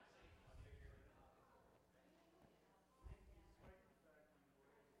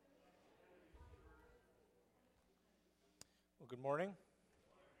Good morning.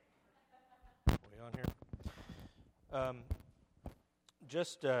 Are we on here?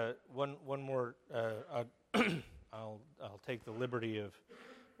 Just one more. I'll take the liberty of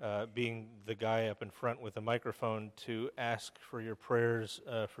being the guy up in front with a microphone to ask for your prayers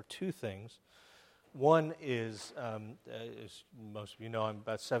for two things. One is, as most of you know, I'm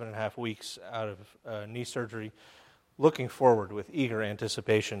about 7.5 weeks out of knee surgery. Looking forward with eager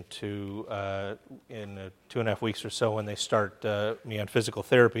anticipation to in 2.5 weeks or so when they start me on physical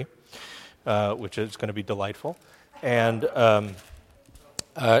therapy, which is going to be delightful. And I'm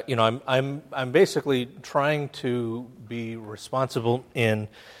basically trying to be responsible in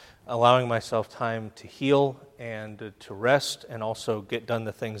allowing myself time to heal and to rest, and also get done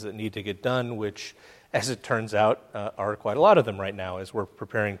the things that need to get done, which, as it turns out, are quite a lot of them right now as we're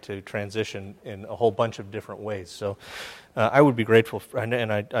preparing to transition in a whole bunch of different ways. So I would be grateful,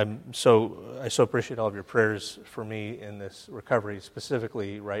 I so appreciate all of your prayers for me in this recovery.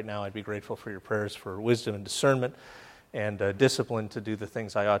 Specifically right now, I'd be grateful for your prayers for wisdom and discernment and discipline to do the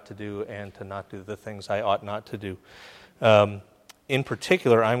things I ought to do and to not do the things I ought not to do. In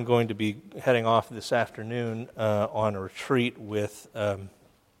particular, I'm going to be heading off this afternoon on a retreat with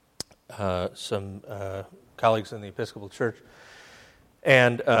some colleagues in the Episcopal Church,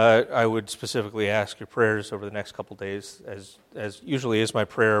 and I would specifically ask your prayers over the next couple days, as usually is my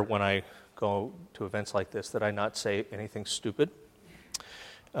prayer when I go to events like this, that I not say anything stupid,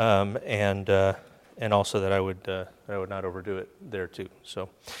 and also that I would not overdo it there too. So,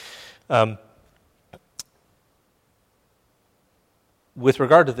 with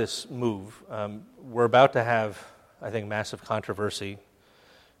regard to this move, we're about to have, I think, massive controversy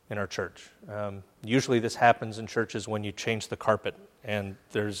in our church. Usually this happens in churches when you change the carpet, and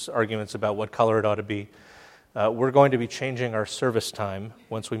there's arguments about what color it ought to be. We're going to be changing our service time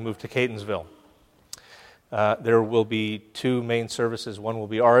once we move to Catonsville. There will be two main services. One will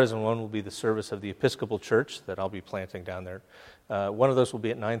be ours, and one will be the service of the Episcopal Church that I'll be planting down there. One of those will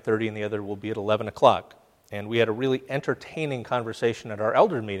be at 9:30, and the other will be at 11 o'clock. And we had a really entertaining conversation at our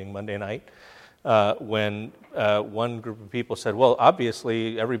elder meeting Monday night, when one group of people said, well,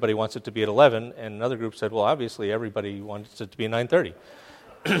 obviously everybody wants it to be at 11, and another group said, well, obviously everybody wants it to be at 9:30.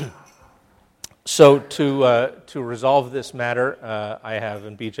 So to resolve this matter, I have,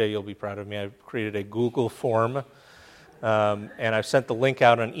 and BJ, you'll be proud of me, I've created a Google form, and I've sent the link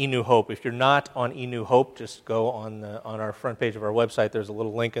out on eNew Hope. If you're not on eNew Hope, just go on our front page of our website. There's a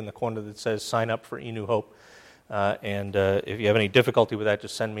little link in the corner that says sign up for eNew Hope. And if you have any difficulty with that,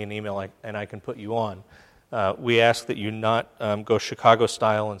 just send me an email and I can put you on. We ask that you not go Chicago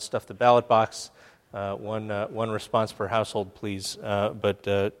style and stuff the ballot box. One response per household, please. But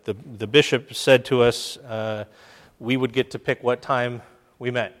the bishop said to us we would get to pick what time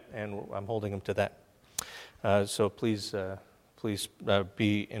we met, and I'm holding him to that. So please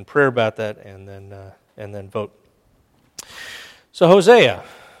be in prayer about that, and then vote. So Hosea,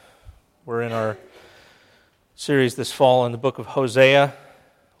 we're in our series this fall in the book of Hosea.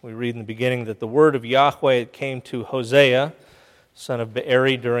 We read in the beginning that the word of Yahweh came to Hosea, son of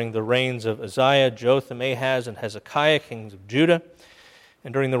Beeri, during the reigns of Uzziah, Jotham, Ahaz, and Hezekiah, kings of Judah,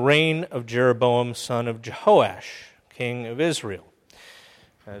 and during the reign of Jeroboam, son of Jehoash, king of Israel.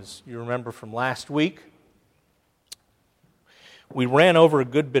 As you remember from last week, we ran over a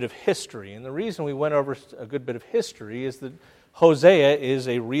good bit of history, and the reason we went over a good bit of history is that Hosea is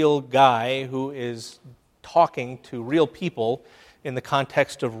a real guy who is talking to real people in the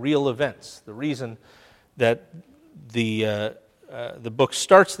context of real events. The reason that the book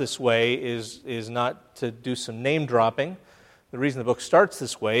starts this way is not to do some name dropping. The reason the book starts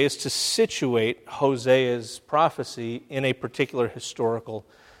this way is to situate Hosea's prophecy in a particular historical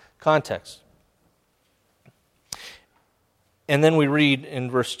context. And then we read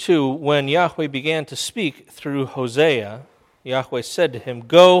in verse 2, when Yahweh began to speak through Hosea, Yahweh said to him,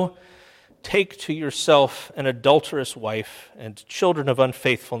 "Go, take to yourself an adulterous wife and children of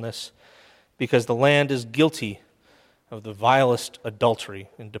unfaithfulness, because the land is guilty of the vilest adultery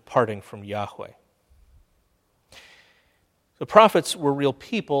in departing from Yahweh." The prophets were real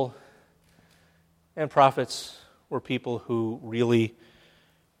people, and prophets were people who really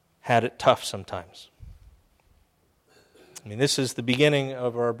had it tough sometimes. I mean, this is the beginning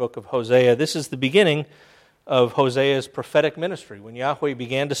of our book of Hosea. This is the beginning of Hosea's prophetic ministry. When Yahweh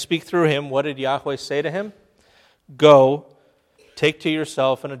began to speak through him, what did Yahweh say to him? Go, take to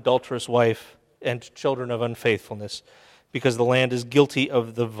yourself an adulterous wife and children of unfaithfulness, because the land is guilty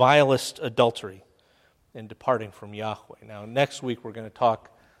of the vilest adultery in departing from Yahweh. Now, next week we're going to talk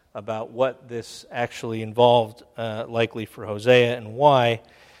about what this actually involved, likely for Hosea, and why.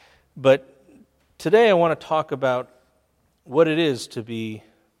 But today I want to talk about what it is to be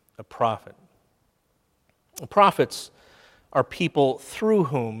a prophet. Prophets are people through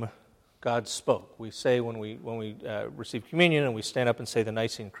whom God spoke. We say when we receive communion and we stand up and say the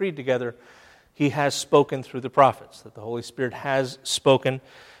Nicene Creed together, He has spoken through the prophets, that the Holy Spirit has spoken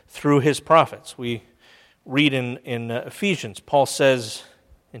through His prophets. We read in Ephesians, Paul says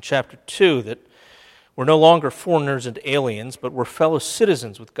in chapter 2 that we're no longer foreigners and aliens, but we're fellow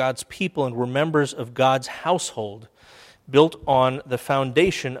citizens with God's people and we're members of God's household, built on the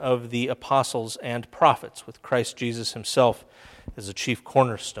foundation of the apostles and prophets, with Christ Jesus Himself as the chief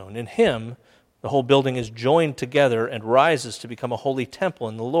cornerstone. In Him, the whole building is joined together and rises to become a holy temple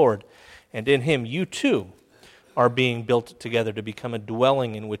in the Lord. And in Him, you too are being built together to become a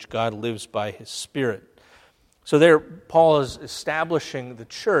dwelling in which God lives by His Spirit. So there, Paul is establishing the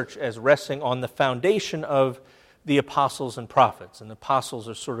church as resting on the foundation of the apostles and prophets. And the apostles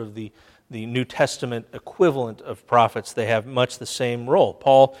are sort of the New Testament equivalent of prophets. They have much the same role.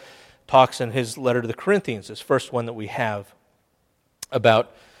 Paul talks in his letter to the Corinthians, this first one that we have,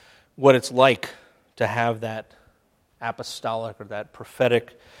 about what it's like to have that apostolic or that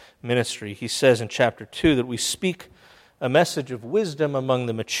prophetic ministry. He says in chapter 2 that we speak a message of wisdom among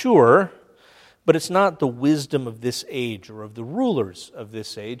the mature, but it's not the wisdom of this age or of the rulers of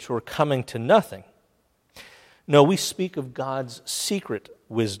this age who are coming to nothing. No, we speak of God's secret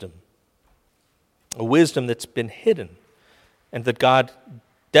wisdom, a wisdom that's been hidden and that God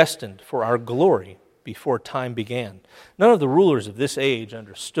destined for our glory before time began. None of the rulers of this age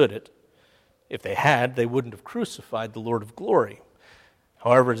understood it. If they had, they wouldn't have crucified the Lord of glory.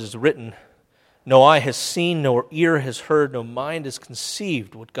 However, it is written, no eye has seen, no ear has heard, no mind has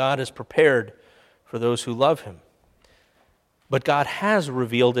conceived what God has prepared for those who love Him. But God has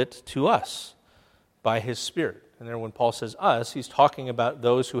revealed it to us by His Spirit. And then when Paul says us, he's talking about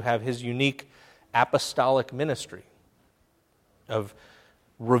those who have His unique apostolic ministry of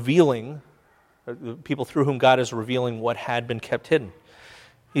revealing, the people through whom God is revealing what had been kept hidden.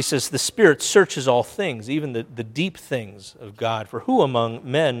 He says, the Spirit searches all things, even the deep things of God. For who among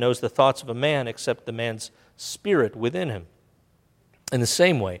men knows the thoughts of a man except the man's spirit within him? In the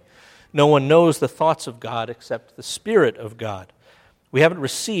same way, no one knows the thoughts of God except the Spirit of God. We haven't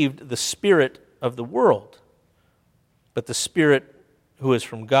received the spirit of the world, but the Spirit who is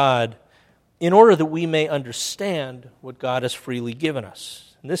from God, in order that we may understand what God has freely given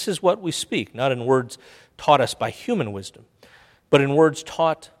us. And this is what we speak, not in words taught us by human wisdom, but in words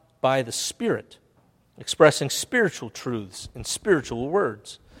taught by the Spirit, expressing spiritual truths in spiritual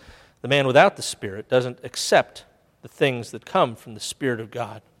words. The man without the Spirit doesn't accept the things that come from the Spirit of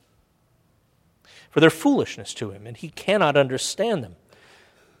God, for they're foolishness to him, and he cannot understand them,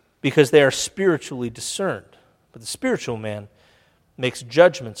 because they are spiritually discerned. But the spiritual man makes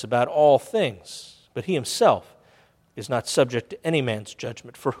judgments about all things, but he himself is not subject to any man's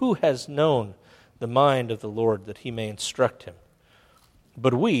judgment. For who has known the mind of the Lord that he may instruct him?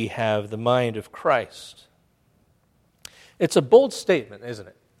 But we have the mind of Christ. It's a bold statement, isn't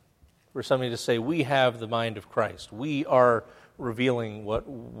it, for somebody to say, we have the mind of Christ. We are revealing what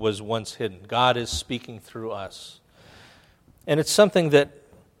was once hidden. God is speaking through us. And it's something that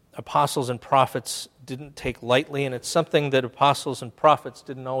apostles and prophets didn't take lightly, and it's something that apostles and prophets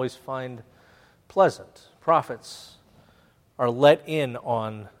didn't always find pleasant. Prophets are let in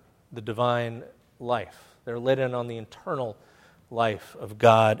on the divine life. They're let in on the internal life of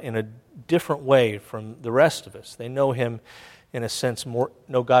God in a different way from the rest of us. They know Him, in a sense,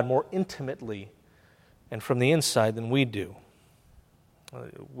 know God more intimately and from the inside than we do.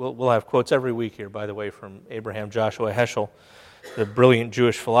 We'll have quotes every week here, by the way, from Abraham Joshua Heschel, the brilliant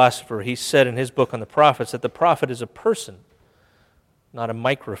Jewish philosopher. He said in his book on the prophets that the prophet is a person, not a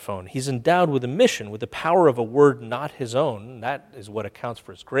microphone. He's endowed with a mission, with the power of a word not his own. That is what accounts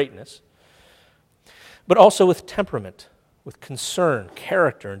for his greatness. But also with temperament, with concern,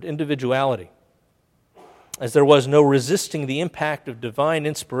 character, and individuality. As there was no resisting the impact of divine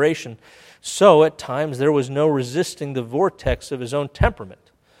inspiration, so at times there was no resisting the vortex of his own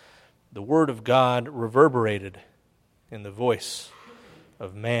temperament. The Word of God reverberated in the voice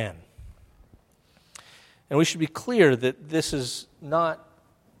of man. And we should be clear that this is not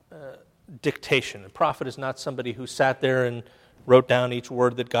dictation. The prophet is not somebody who sat there and wrote down each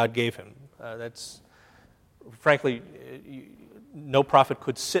word that God gave him. Frankly, no prophet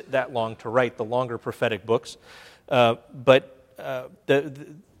could sit that long to write the longer prophetic books. But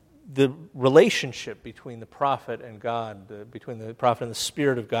the relationship between the prophet and God, between the prophet and the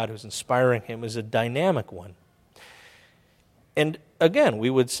Spirit of God who's inspiring him, is a dynamic one. And again, we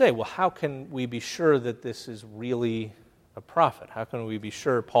would say, well, how can we be sure that this is really a prophet? How can we be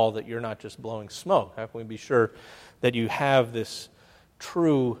sure, Paul, that you're not just blowing smoke? How can we be sure that you have this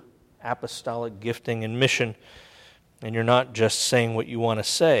true apostolic gifting and mission, and you're not just saying what you want to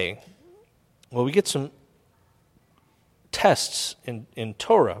say? Well, we get some tests in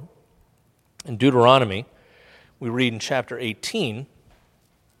Torah. In Deuteronomy, we read in chapter 18,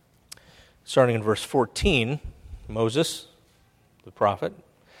 starting in verse 14, Moses, the prophet,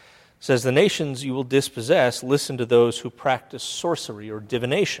 says, "The nations you will dispossess listen to those who practice sorcery or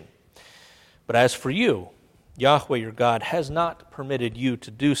divination. But as for you, Yahweh your God has not permitted you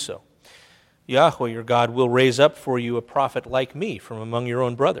to do so. Yahweh your God will raise up for you a prophet like me from among your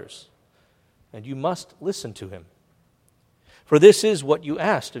own brothers, and you must listen to him. For this is what you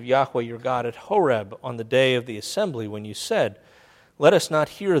asked of Yahweh your God at Horeb on the day of the assembly when you said, 'Let us not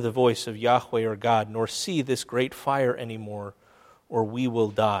hear the voice of Yahweh our God, nor see this great fire anymore, or we will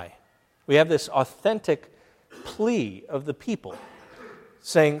die.'" We have this authentic plea of the people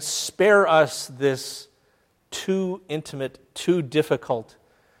saying, spare us this too intimate, too difficult,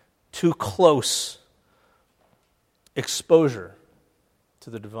 too close exposure to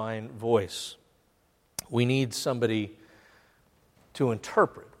the divine voice. We need somebody to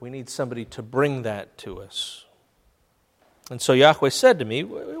interpret. We need somebody to bring that to us. And so Yahweh said to me,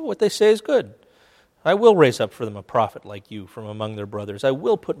 what they say is good. I will raise up for them a prophet like you from among their brothers. I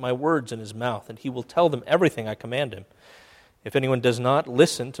will put my words in his mouth, and he will tell them everything I command him. If anyone does not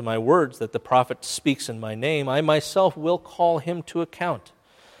listen to my words that the prophet speaks in my name, I myself will call him to account.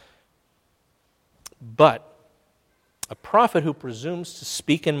 But a prophet who presumes to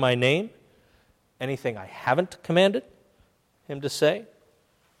speak in my name, anything I haven't commanded him to say,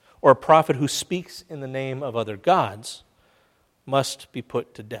 or a prophet who speaks in the name of other gods, must be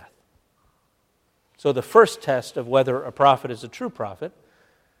put to death. So the first test of whether a prophet is a true prophet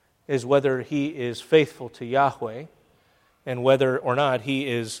is whether he is faithful to Yahweh and whether or not he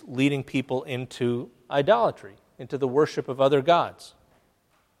is leading people into idolatry, into the worship of other gods.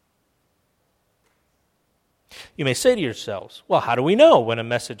 You may say to yourselves, well, how do we know when a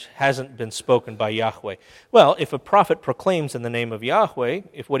message hasn't been spoken by Yahweh? Well, if a prophet proclaims in the name of Yahweh,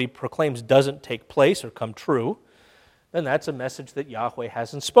 if what he proclaims doesn't take place or come true, then that's a message that Yahweh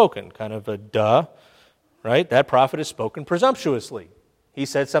hasn't spoken. Kind of a duh, right? That prophet has spoken presumptuously. He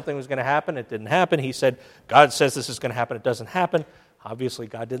said something was going to happen, it didn't happen. He said, God says this is going to happen, it doesn't happen. Obviously,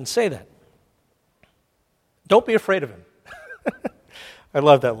 God didn't say that. Don't be afraid of him. I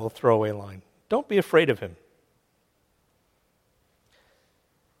love that little throwaway line. Don't be afraid of him.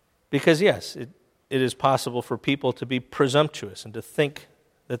 Because yes, it is possible for people to be presumptuous and to think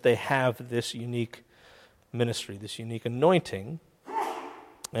that they have this unique ministry, this unique anointing.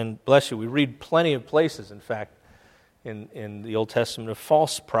 And bless you, we read plenty of places, in fact, in the Old Testament of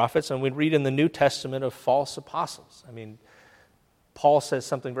false prophets, and we read in the New Testament of false apostles. I mean, Paul says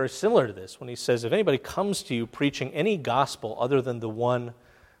something very similar to this when he says, if anybody comes to you preaching any gospel other than the one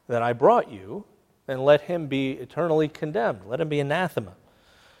that I brought you, then let him be eternally condemned. Let him be anathema.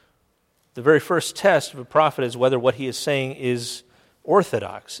 The very first test of a prophet is whether what he is saying is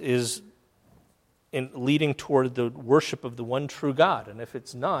orthodox, is in leading toward the worship of the one true God. And if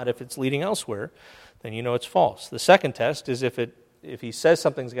it's not, if it's leading elsewhere, then you know it's false. The second test is if he says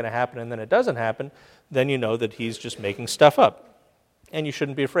something's going to happen and then it doesn't happen, then you know that he's just making stuff up. And you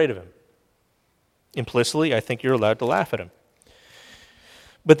shouldn't be afraid of him. Implicitly, I think you're allowed to laugh at him.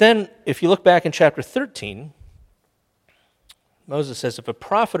 But then, if you look back in chapter 13, Moses says, if a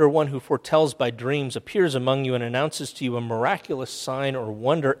prophet or one who foretells by dreams appears among you and announces to you a miraculous sign or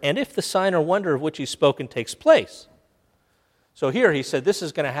wonder, and if the sign or wonder of which he's spoken takes place. So here he said, this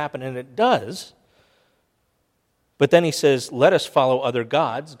is going to happen, and it does. But then he says, let us follow other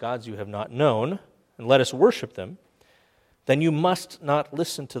gods, gods you have not known, and let us worship them. Then you must not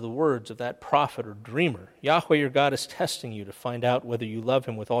listen to the words of that prophet or dreamer. Yahweh your God is testing you to find out whether you love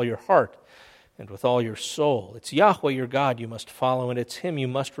him with all your heart and with all your soul. It's Yahweh your God you must follow, and it's him you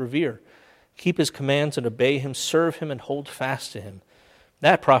must revere. Keep his commands and obey him, serve him and hold fast to him.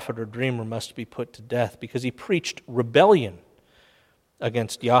 That prophet or dreamer must be put to death because he preached rebellion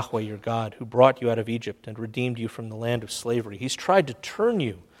against Yahweh your God, who brought you out of Egypt and redeemed you from the land of slavery. He's tried to turn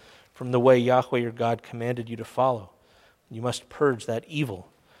you from the way Yahweh your God commanded you to follow. You must purge that evil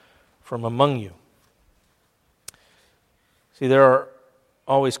from among you. See, there are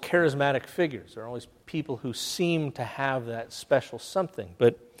always charismatic figures. There are always people who seem to have that special something.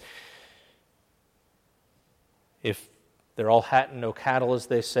 But if they're all hat and no cattle, as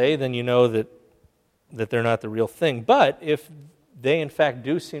they say, then you know that they're not the real thing. But if they, in fact,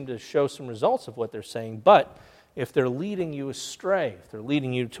 do seem to show some results of what they're saying, but if they're leading you astray, if they're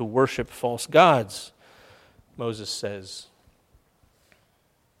leading you to worship false gods, Moses says,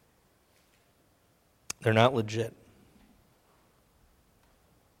 they're not legit.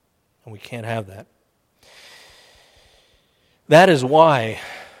 And we can't have that. That is why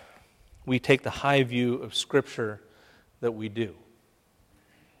we take the high view of Scripture that we do.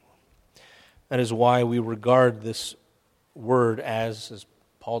 That is why we regard this word as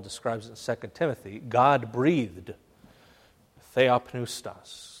Paul describes it in 2 Timothy, God-breathed,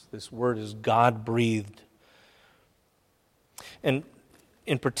 theopneustos. This word is God-breathed. And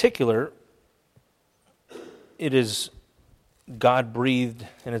in particular, it is God-breathed,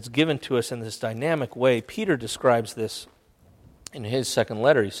 and it's given to us in this dynamic way. Peter describes this in his second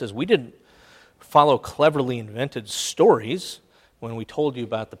letter. He says, we didn't follow cleverly invented stories when we told you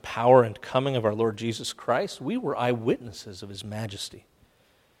about the power and coming of our Lord Jesus Christ. We were eyewitnesses of his majesty.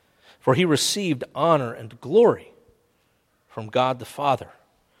 For he received honor and glory from God the Father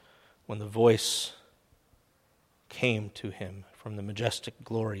when the voice came to him from the majestic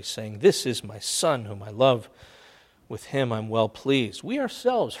glory, saying, this is my Son whom I love. With him I'm well pleased. We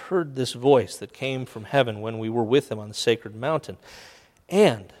ourselves heard this voice that came from heaven when we were with him on the sacred mountain.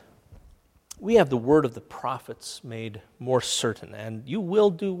 And we have the word of the prophets made more certain, and you will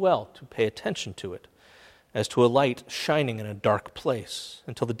do well to pay attention to it, as to a light shining in a dark place,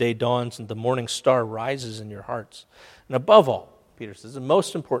 until the day dawns and the morning star rises in your hearts. And above all, Peter says, the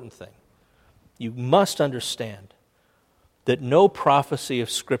most important thing, you must understand that no prophecy of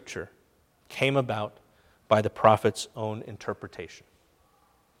Scripture came about by the prophet's own interpretation.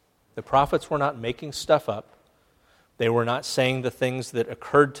 The prophets were not making stuff up. They were not saying the things that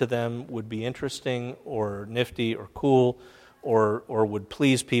occurred to them would be interesting or nifty or cool or would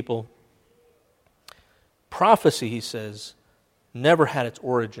please people. Prophecy, he says, never had its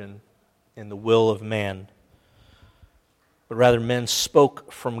origin in the will of man, but rather men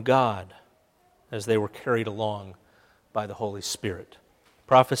spoke from God as they were carried along by the Holy Spirit.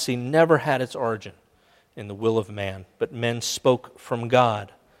 Prophecy never had its origin in the will of man, but men spoke from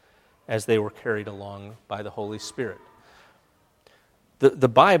God as they were carried along by the Holy Spirit. The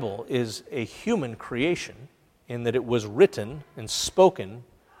Bible is a human creation in that it was written and spoken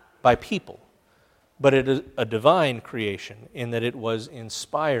by people, but it is a divine creation in that it was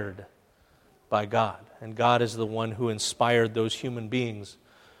inspired by God, and God is the one who inspired those human beings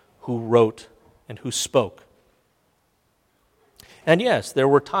who wrote and who spoke. And yes, there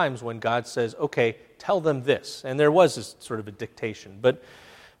were times when God says, okay, tell them this. And there was this sort of a dictation. But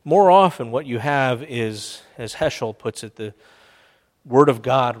more often what you have is, as Heschel puts it, the Word of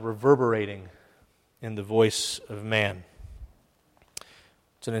God reverberating in the voice of man.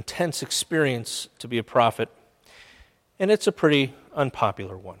 It's an intense experience to be a prophet, and it's a pretty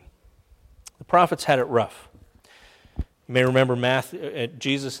unpopular one. The prophets had it rough. You may remember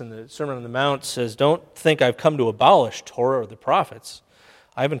Jesus in the Sermon on the Mount says, don't think I've come to abolish Torah or the prophets.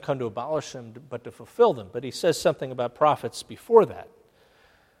 I haven't come to abolish them, but to fulfill them. But he says something about prophets before that.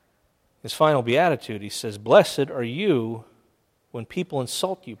 His final beatitude, he says, blessed are you when people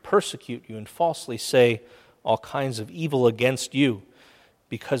insult you, persecute you, and falsely say all kinds of evil against you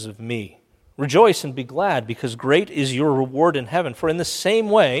because of me. Rejoice and be glad, because great is your reward in heaven. For in the same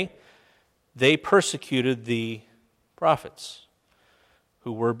way they persecuted the prophets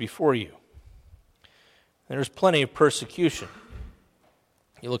who were before you. There's plenty of persecution.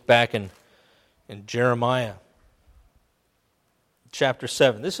 You look back in Jeremiah chapter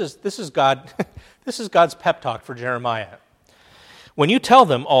 7. This is God. This is God's pep talk for Jeremiah. When you tell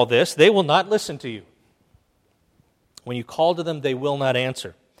them all this, they will not listen to you. When you call to them, they will not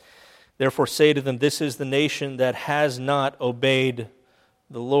answer. Therefore say to them, this is the nation that has not obeyed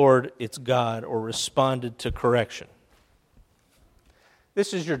the Lord its God or responded to correction.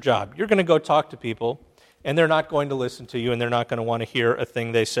 This is your job. You're going to go talk to people, and they're not going to listen to you, and they're not going to want to hear a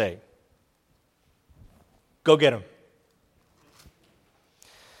thing they say. Go get them.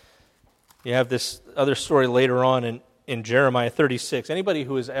 You have this other story later on in Jeremiah 36. Anybody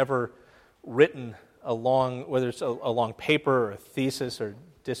who has ever written a long, whether it's a long paper or a thesis or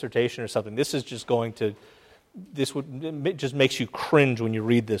dissertation or something, this just makes you cringe when you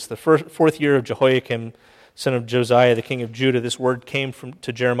read this. The fourth year of Jehoiakim, son of Josiah, the king of Judah, this word came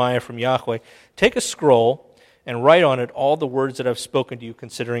to Jeremiah from Yahweh. Take a scroll and write on it all the words that I've spoken to you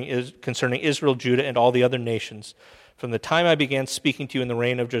concerning Israel, Judah, and all the other nations, from the time I began speaking to you in the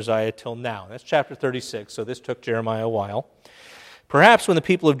reign of Josiah till now. That's chapter 36, so this took Jeremiah a while. Perhaps when the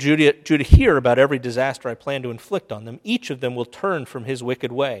people of Judah hear about every disaster I plan to inflict on them, each of them will turn from his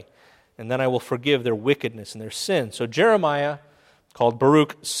wicked way, and then I will forgive their wickedness and their sin. So Jeremiah called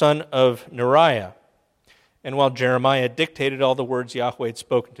Baruch, son of Neriah. And while Jeremiah dictated all the words Yahweh had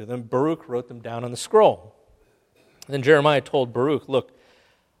spoken to them, Baruch wrote them down on the scroll. Then Jeremiah told Baruch, look,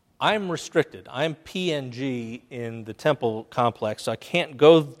 I'm restricted. I'm PNG in the temple complex, so I can't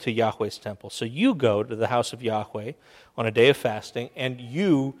go to Yahweh's temple. So you go to the house of Yahweh on a day of fasting, and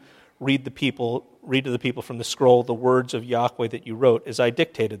you read to the people from the scroll the words of Yahweh that you wrote as I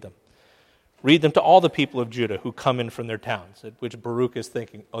dictated them. Read them to all the people of Judah who come in from their towns, at which Baruch is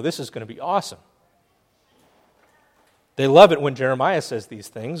thinking, oh, this is going to be awesome. They love it when Jeremiah says these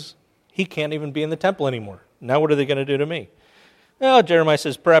things. He can't even be in the temple anymore. Now what are they going to do to me? Well, Jeremiah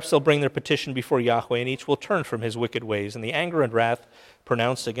says, perhaps they'll bring their petition before Yahweh, and each will turn from his wicked ways, and the anger and wrath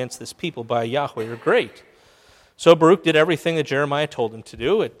pronounced against this people by Yahweh are great. So Baruch did everything that Jeremiah told him to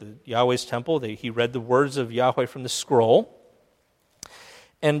do at Yahweh's temple. He read the words of Yahweh from the scroll.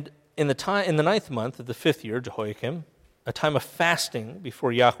 And in the ninth month of the 5th year, Jehoiakim, a time of fasting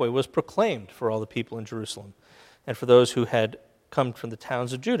before Yahweh was proclaimed for all the people in Jerusalem and for those who had come from the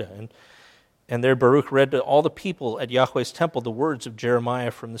towns of Judah. And there Baruch read to all the people at Yahweh's temple the words of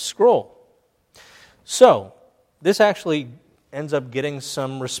Jeremiah from the scroll. So, this actually ends up getting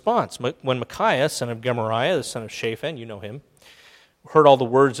some response. When Micaiah, son of Gemariah, the son of Shaphan, you know him, heard all the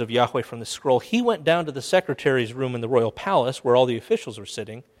words of Yahweh from the scroll, he went down to the secretary's room in the royal palace where all the officials were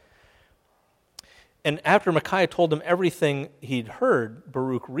sitting. And after Micaiah told him everything he'd heard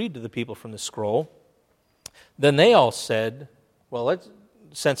Baruch read to the people from the scroll, then they all said, well, let's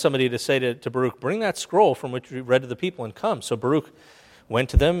sent somebody to say to Baruch, bring that scroll from which we read to the people and come. So Baruch went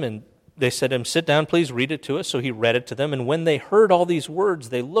to them, and they said to him, sit down, please, read it to us. So he read it to them, and when they heard all these words,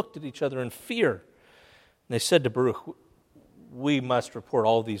 they looked at each other in fear. And they said to Baruch, we must report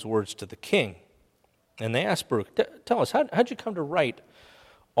all these words to the king. And they asked Baruch, tell us, how'd you come to write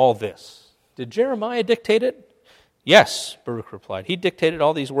all this? Did Jeremiah dictate it? Yes, Baruch replied. He dictated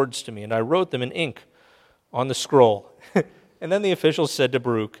all these words to me, and I wrote them in ink on the scroll. And then the officials said to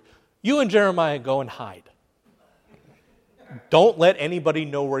Baruch, you and Jeremiah go and hide. Don't let anybody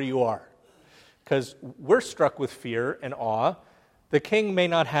know where you are, because we're struck with fear and awe. The king may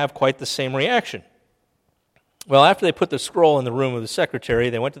not have quite the same reaction. Well, after they put the scroll in the room of the secretary,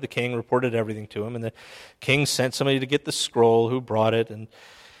 they went to the king, reported everything to him, and the king sent somebody to get the scroll, who brought it. And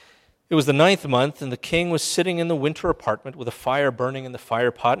it was the 9th month, and the king was sitting in the winter apartment with a fire burning in the fire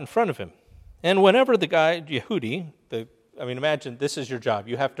pot in front of him. And whenever the guy, Yehudi, imagine this is your job.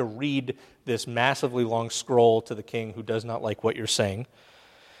 You have to read this massively long scroll to the king who does not like what you're saying.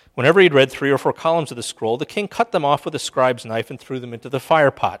 Whenever he'd read 3 or 4 columns of the scroll, the king cut them off with a scribe's knife and threw them into the fire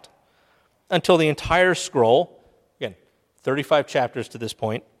pot until the entire scroll, again, 35 chapters to this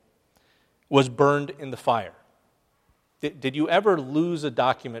point, was burned in the fire. Did you ever lose a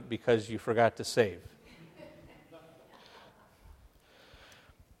document because you forgot to save?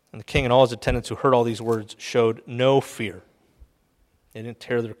 And the king and all his attendants who heard all these words showed no fear. They didn't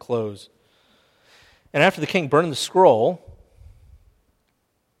tear their clothes. And after the king burned the scroll,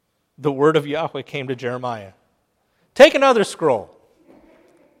 the word of Yahweh came to Jeremiah. Take another scroll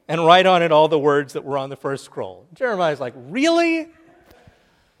and write on it all the words that were on the first scroll. Jeremiah's like, really?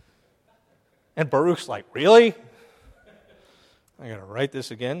 And Baruch's like, really? I got to write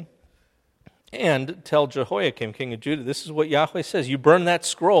this again. And tell Jehoiakim, king of Judah, this is what Yahweh says. You burned that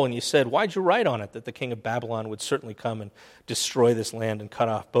scroll, and you said, why'd you write on it that the king of Babylon would certainly come and destroy this land and cut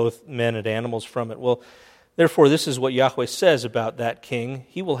off both men and animals from it? Well, therefore, this is what Yahweh says about that king.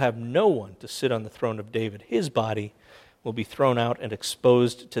 He will have no one to sit on the throne of David. His body will be thrown out and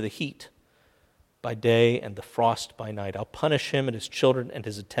exposed to the heat by day and the frost by night. I'll punish him and his children and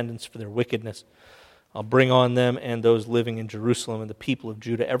his attendants for their wickedness. I'll bring on them and those living in Jerusalem and the people of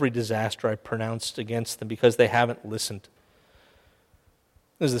Judah every disaster I pronounced against them because they haven't listened.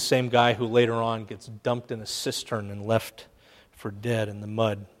 This is the same guy who later on gets dumped in a cistern and left for dead in the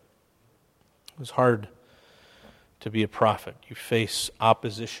mud. It was hard to be a prophet. You face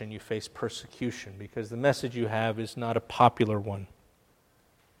opposition, you face persecution because the message you have is not a popular one.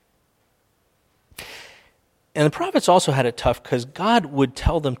 And the prophets also had it tough because God would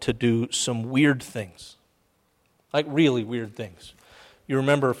tell them to do some weird things, like really weird things. You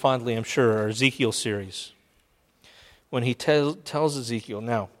remember fondly, I'm sure, our Ezekiel series, when he tells Ezekiel,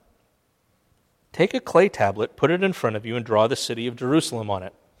 now, take a clay tablet, put it in front of you, and draw the city of Jerusalem on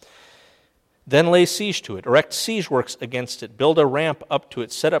it. Then lay siege to it, erect siege works against it, build a ramp up to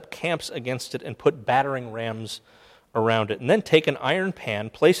it, set up camps against it, and put battering rams around it. And then take an iron pan,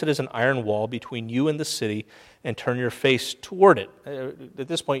 place it as an iron wall between you and the city, and turn your face toward it. At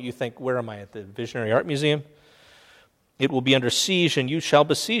this point you think, where am I, at the Visionary Art Museum? It will be under siege, and you shall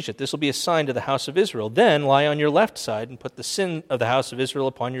besiege it. This will be a sign to the house of Israel. Then lie on your left side and put the sin of the house of Israel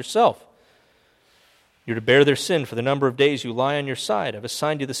upon yourself. You're to bear their sin for the number of days you lie on your side. I've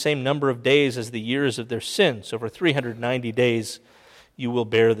assigned you the same number of days as the years of their sins. So for 390 days you will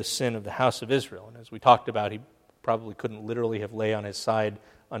bear the sin of the house of Israel. And as we talked about, he probably couldn't literally have lay on his side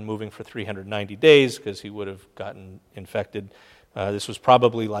unmoving for 390 days because he would have gotten infected. This was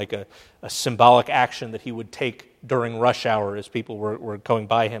probably like a symbolic action that he would take during rush hour as people were going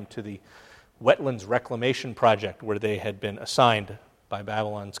by him to the Wetlands Reclamation Project where they had been assigned by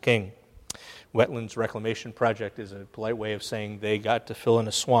Babylon's king. Wetlands Reclamation Project is a polite way of saying they got to fill in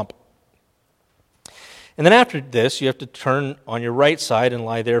a swamp. And then after this, you have to turn on your right side and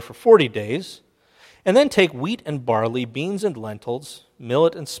lie there for 40 days, and then take wheat and barley, beans and lentils,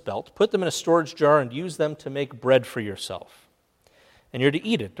 millet and spelt, put them in a storage jar and use them to make bread for yourself. And you're to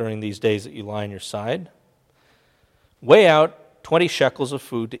eat it during these days that you lie on your side. Weigh out 20 shekels of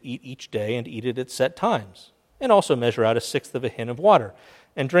food to eat each day and eat it at set times. And also measure out 1/6 of a hin of water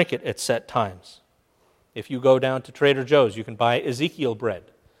and drink it at set times. If you go down to Trader Joe's, you can buy Ezekiel bread.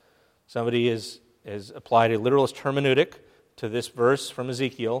 Somebody has applied a literalist hermeneutic to this verse from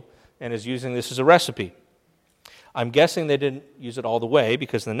Ezekiel and is using this as a recipe. I'm guessing they didn't use it all the way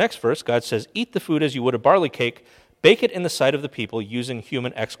because in the next verse, God says, eat the food as you would a barley cake, bake it in the sight of the people using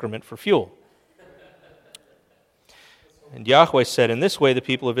human excrement for fuel. And Yahweh said, in this way the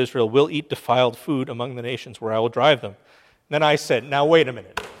people of Israel will eat defiled food among the nations where I will drive them. And then I said, now wait a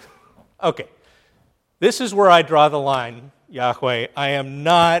minute. Okay, this is where I draw the line, Yahweh. I am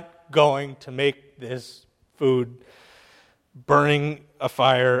not going to make this food burning a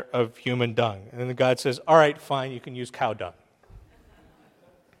fire of human dung. And then God says, all right, fine, you can use cow dung.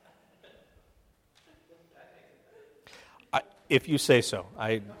 If you say so.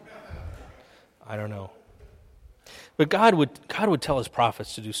 I don't know. But God would tell his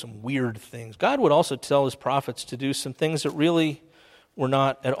prophets to do some weird things. God would also tell his prophets to do some things that really were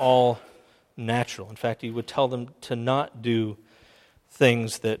not at all natural. In fact, he would tell them to not do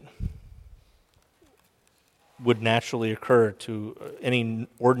things that would naturally occur to any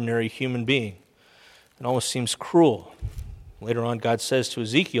ordinary human being. It almost seems cruel. Later on, God says to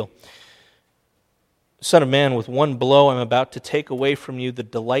Ezekiel, Son of man, with one blow I'm about to take away from you the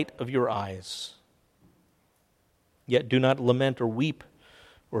delight of your eyes. Yet do not lament or weep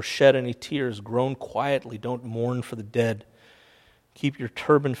or shed any tears. Groan quietly, don't mourn for the dead. Keep your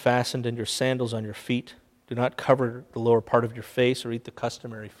turban fastened and your sandals on your feet. Do not cover the lower part of your face or eat the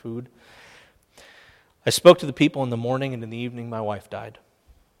customary food. I spoke to the people in the morning, and in the evening my wife died.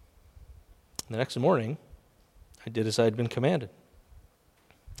 The next morning, I did as I had been commanded.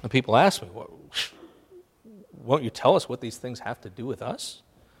 And people asked me, won't you tell us what these things have to do with us?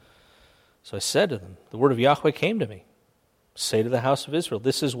 So I said to them, the word of Yahweh came to me. Say to the house of Israel,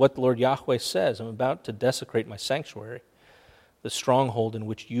 this is what the Lord Yahweh says. I'm about to desecrate my sanctuary, the stronghold in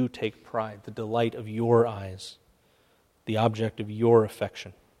which you take pride, the delight of your eyes, the object of your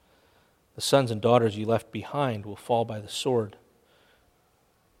affection. The sons and daughters you left behind will fall by the sword.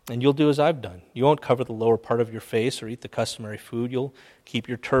 And you'll do as I've done. You won't cover the lower part of your face or eat the customary food. You'll keep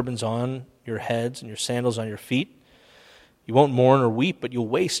your turbans on your heads and your sandals on your feet. You won't mourn or weep, but you'll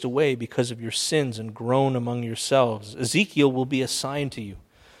waste away because of your sins and groan among yourselves. Ezekiel will be a sign to you.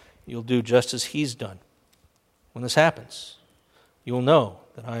 You'll do just as he's done. When this happens, you will know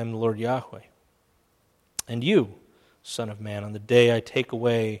that I am the Lord Yahweh. And you, Son of man, on the day I take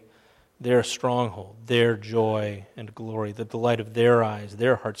away their stronghold, their joy and glory, the delight of their eyes,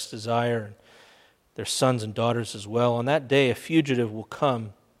 their heart's desire, and their sons and daughters as well, on that day a fugitive will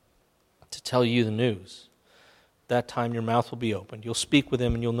come to tell you the news. That time your mouth will be opened. You'll speak with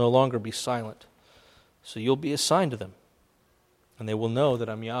him and you'll no longer be silent. So you'll be a sign to them, and they will know that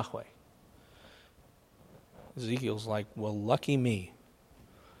I'm Yahweh. Ezekiel's like, well, lucky me.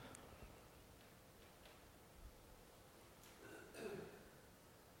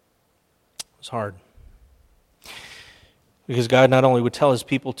 It's hard. Because God not only would tell his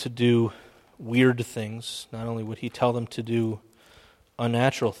people to do weird things, not only would he tell them to do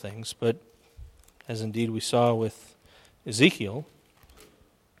unnatural things, but as indeed we saw with Ezekiel,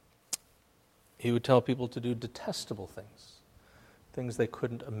 he would tell people to do detestable things, things they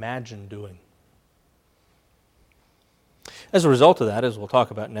couldn't imagine doing. As a result of that, as we'll talk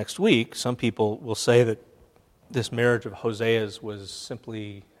about next week, some people will say that this marriage of Hosea's was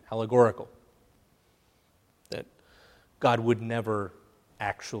simply allegorical, that God would never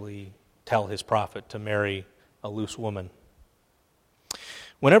actually tell his prophet to marry a loose woman.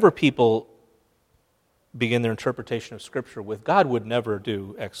 Whenever people begin their interpretation of Scripture with God would never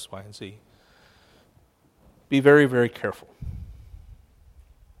do X, Y, and Z, be very, very careful.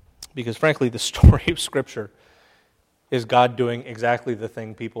 Because frankly, the story of Scripture is God doing exactly the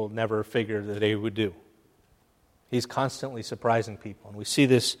thing people never figured that he would do. He's constantly surprising people. And we see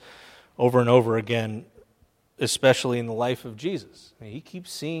this over and over again, especially in the life of Jesus. I mean, he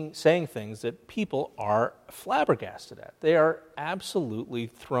keeps saying things that people are flabbergasted at. They are absolutely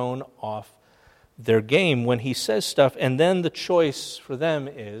thrown off their game when he says stuff, and then the choice for them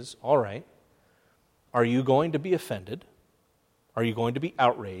is, all right, are you going to be offended? Are you going to be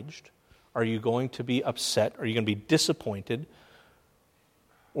outraged? Are you going to be upset? Are you going to be disappointed?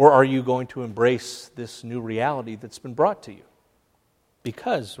 Or are you going to embrace this new reality that's been brought to you?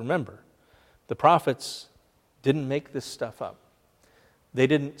 Because, remember, the prophets didn't make this stuff up. They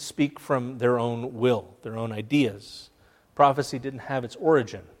didn't speak from their own will, their own ideas. Prophecy didn't have its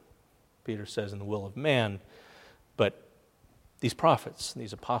origin, Peter says, in the will of man. But these prophets,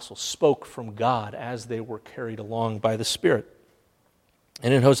 these apostles, spoke from God as they were carried along by the Spirit.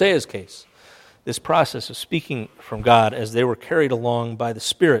 And in Hosea's case, this process of speaking from God as they were carried along by the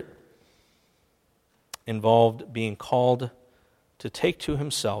Spirit involved being called to take to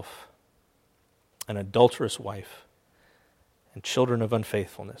himself an adulterous wife and children of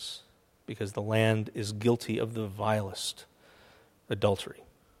unfaithfulness, because the land is guilty of the vilest adultery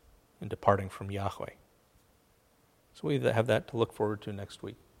in departing from Yahweh. So we have that to look forward to next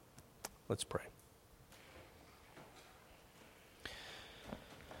week. Let's pray.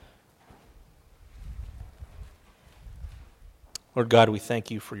 Lord God, we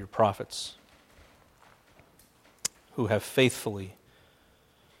thank you for your prophets who have faithfully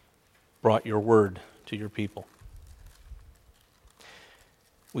brought your word to your people.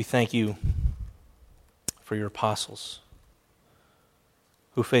 We thank you for your apostles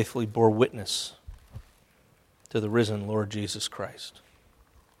who faithfully bore witness to the risen Lord Jesus Christ.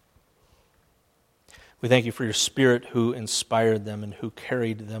 We thank you for your Spirit who inspired them and who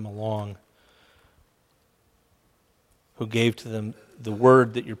carried them along, who gave to them the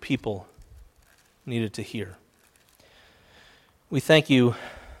word that your people needed to hear. We thank you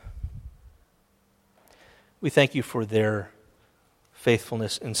for their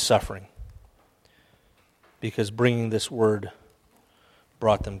faithfulness in suffering, because bringing this word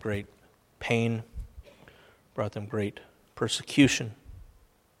brought them great pain, brought them great persecution,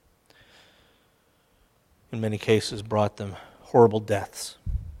 in many cases brought them horrible deaths.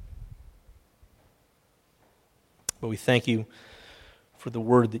 But we thank you for the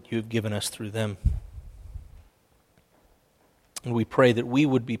word that you have given us through them. And we pray that we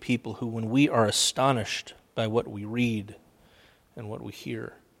would be people who, when we are astonished by what we read and what we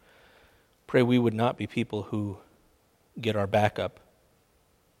hear, pray we would not be people who get our back up,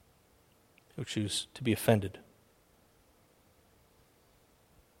 who choose to be offended,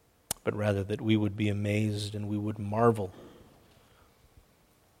 but rather that we would be amazed and we would marvel,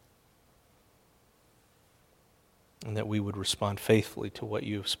 and that we would respond faithfully to what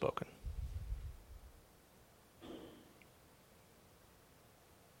you have spoken.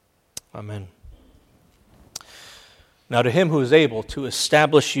 Amen. Now to him who is able to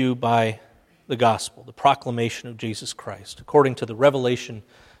establish you by the gospel, the proclamation of Jesus Christ, according to the revelation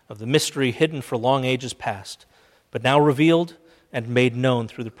of the mystery hidden for long ages past, but now revealed and made known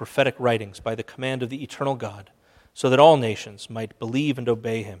through the prophetic writings by the command of the eternal God, so that all nations might believe and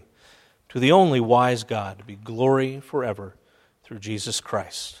obey him. To the only wise God be glory forever through Jesus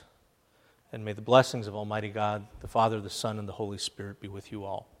Christ. And may the blessings of Almighty God, the Father, the Son, and the Holy Spirit be with you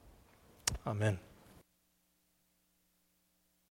all. Amen.